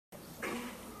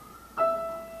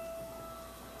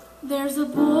There's a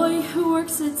boy who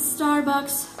works at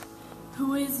Starbucks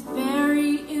who is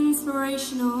very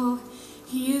inspirational.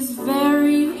 He is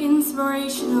very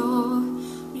inspirational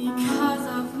because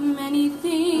of many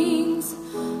things.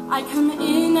 I come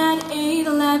in at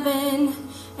 8:11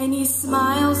 and he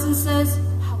smiles and says,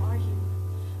 "How are you?"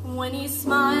 When he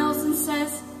smiles and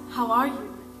says, "How are you?"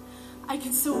 I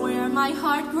can swear my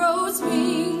heart grows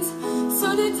wings.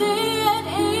 So today at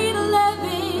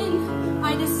 8:11,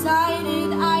 I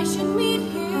decided I should meet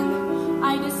him.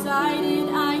 I decided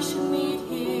I should meet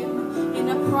him in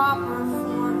a proper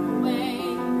formal way.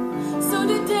 So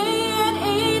today at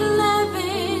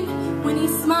 8:11, when he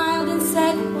smiled and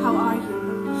said, "How are you?"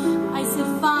 I said,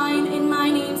 "Fine, and my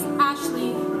name's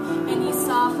Ashley." And he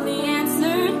softly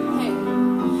answered, "Hey."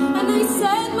 And I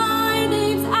said, "My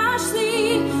name's Ashley,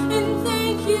 and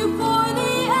thank you for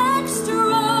the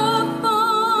extra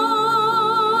phone."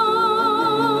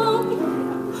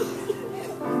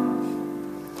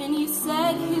 And he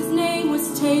said his name was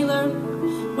Taylor,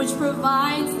 which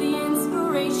provides the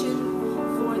inspiration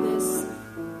for this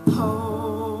poem.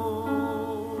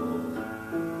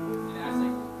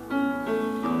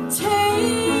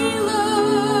 Taylor,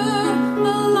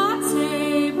 the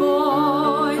latte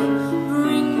boy,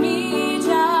 bring me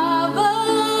Java,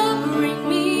 bring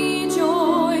me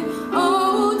joy.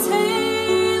 Oh,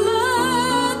 Taylor,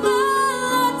 the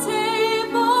latte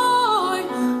boy,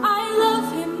 I love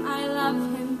him, I love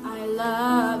him, I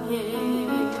love him.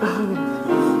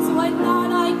 So I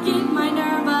thought I'd get my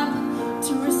nerve up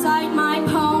to recite my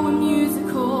poem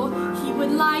musical. He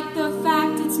would like the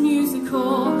fact it's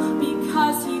musical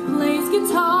because he plays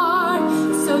guitar.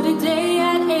 So today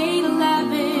at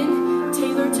 8:11,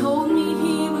 Taylor told me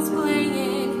he was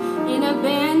playing in a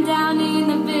band down in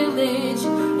the village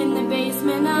in the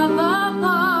basement of a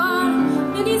bar.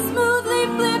 And he smoothly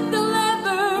flipped the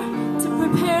lever to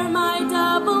prepare my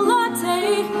double latte.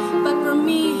 But for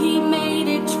me he made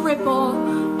it triple,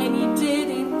 and he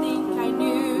didn't think I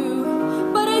knew.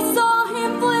 But I saw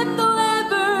him flip the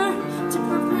lever to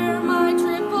prepare my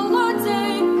triple latte.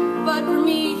 But for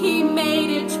me he made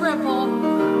it triple,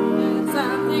 and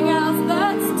something else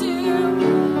that's due.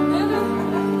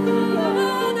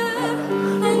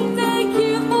 And thank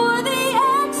you for the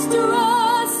extra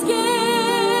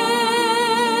skim.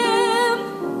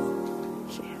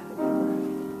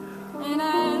 And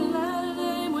I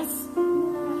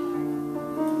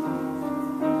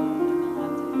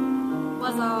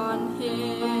was on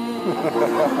him.